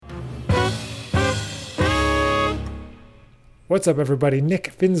What's up, everybody?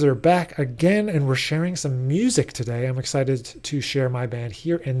 Nick Finzer back again, and we're sharing some music today. I'm excited to share my band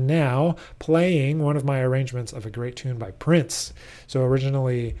Here and Now playing one of my arrangements of a great tune by Prince. So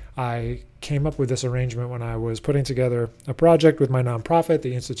originally, I came up with this arrangement when I was putting together a project with my nonprofit,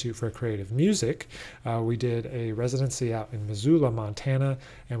 the Institute for Creative Music. We did a residency out in Missoula, Montana,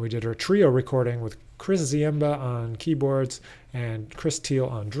 and we did our trio recording with Chris Ziemba on keyboards and Chris Teal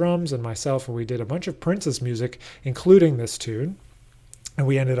on drums and myself, and we did a bunch of Prince's music, including this tune, and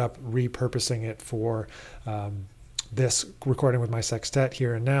we ended up repurposing it for this recording with my sextet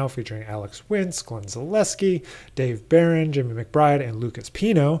Here and Now, featuring Alex Wintz, Glenn Zaleski, Dave Barron, Jimmy McBride, and Lucas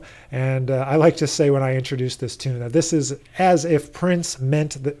Pino. And I like to say when I introduce this tune that this is as if Prince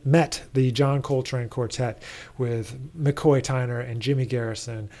met the John Coltrane Quartet with McCoy Tyner and Jimmy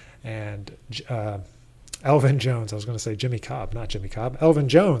Garrison and Elvin Jones. I was going to say Jimmy Cobb, not Jimmy Cobb. Elvin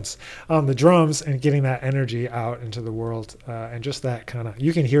Jones on the drums and getting that energy out into the world. And just that kind of,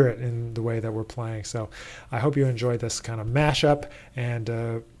 you can hear it in the way that we're playing. So I hope you enjoyed this kind of mashup.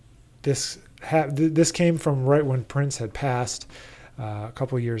 And this came from right when Prince had passed a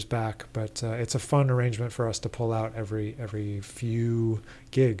couple years back. But it's a fun arrangement for us to pull out every few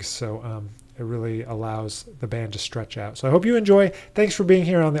gigs. So it really allows the band to stretch out. So I hope you enjoy. Thanks for being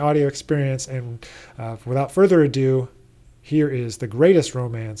here on the audio experience. And without further ado, here is The Greatest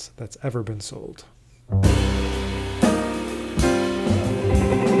Romance That's Ever Been Sold.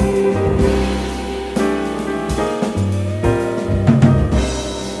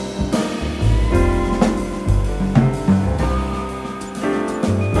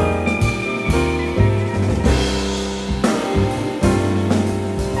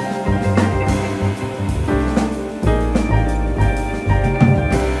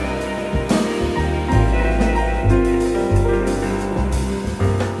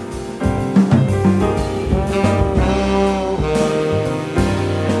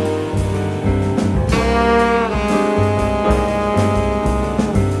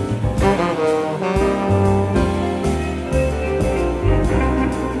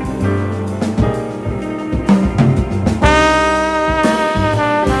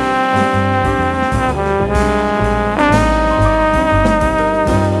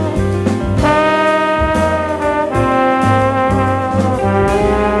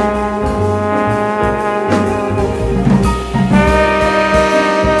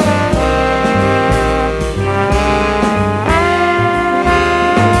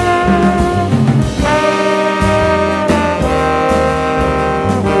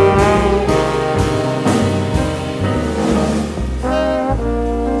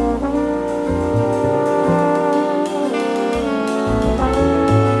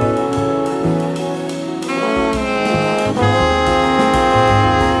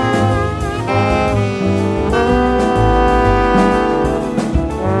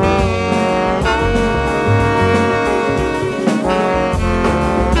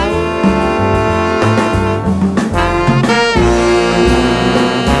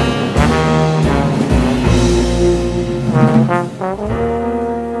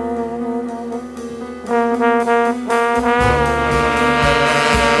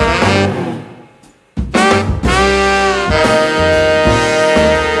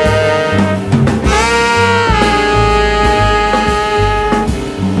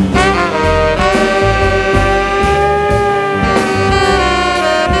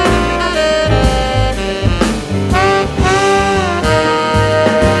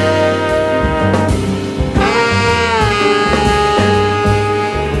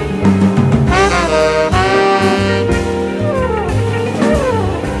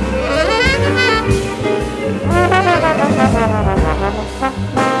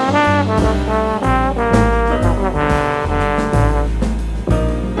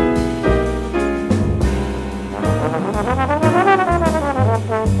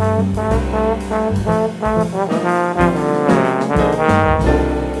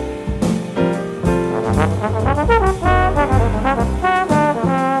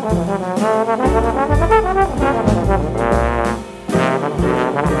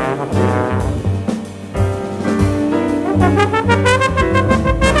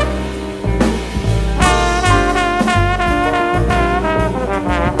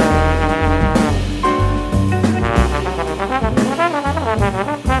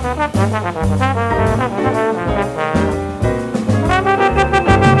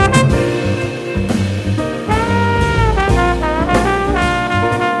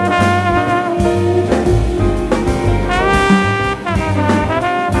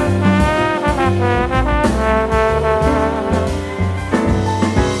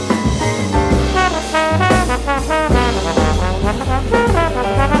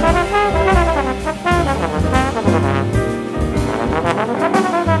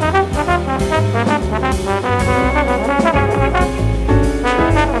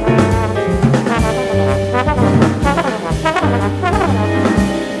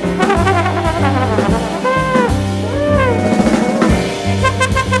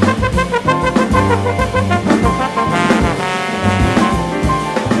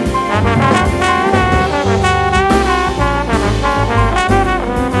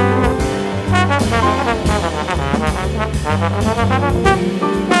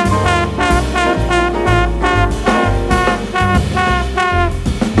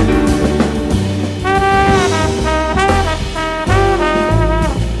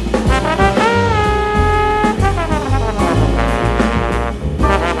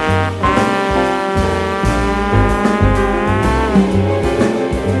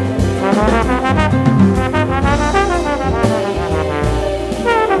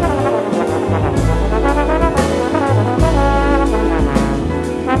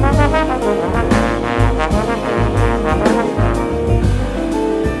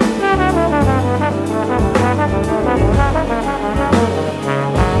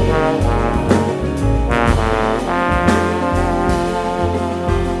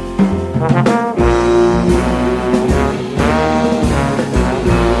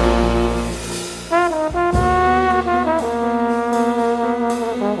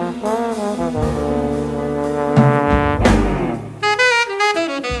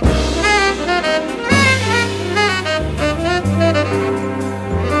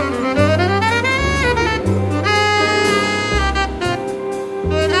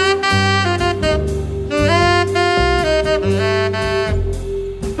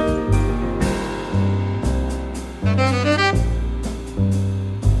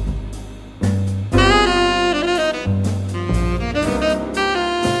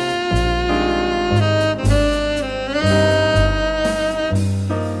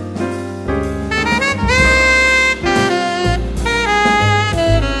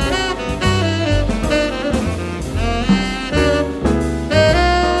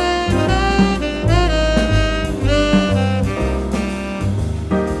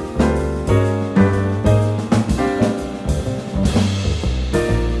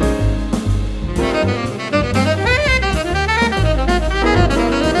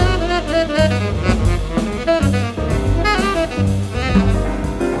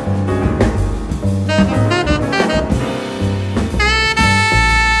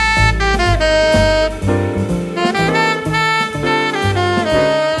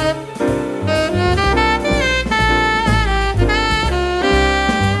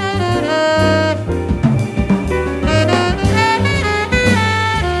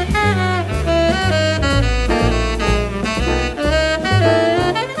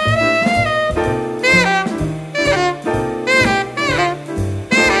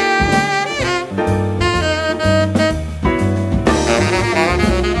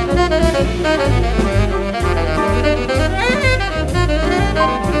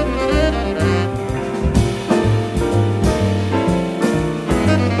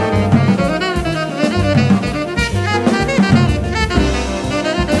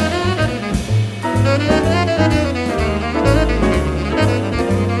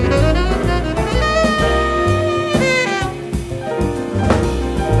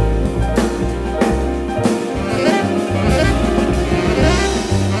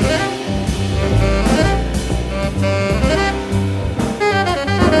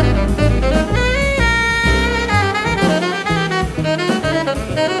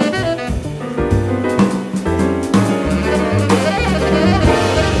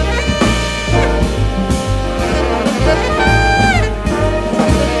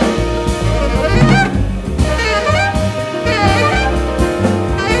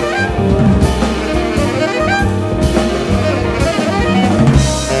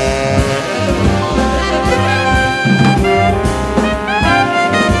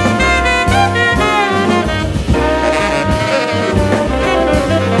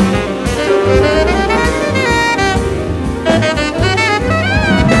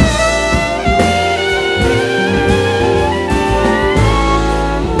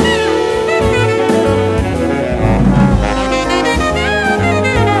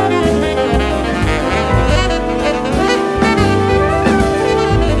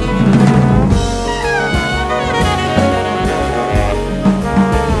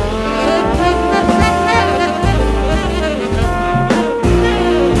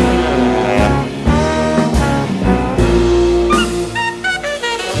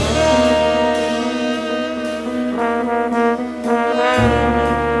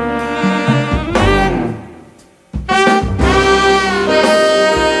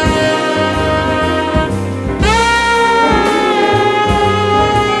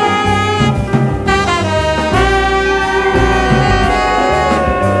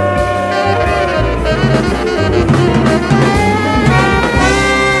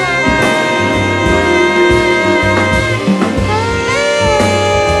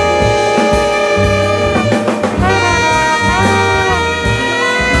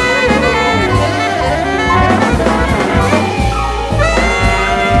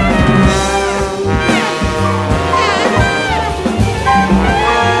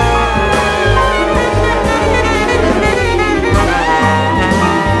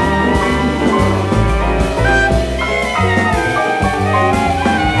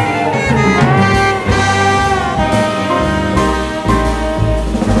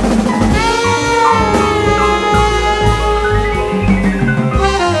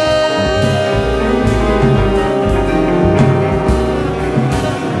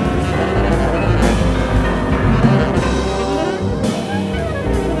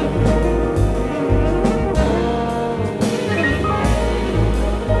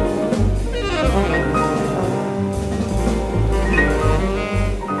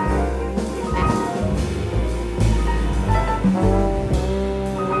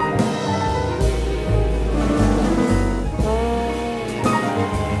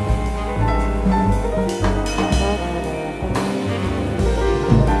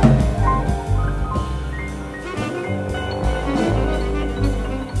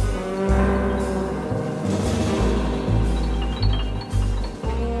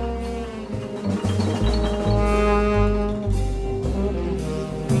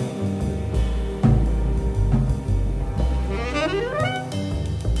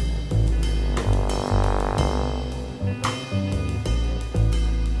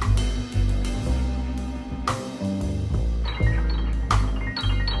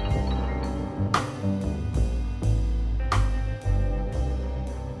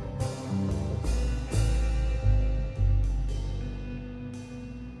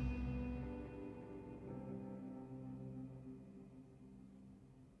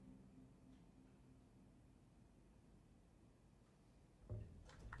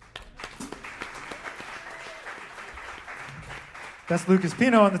 That's Lucas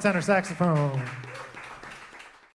Pino on the tenor saxophone.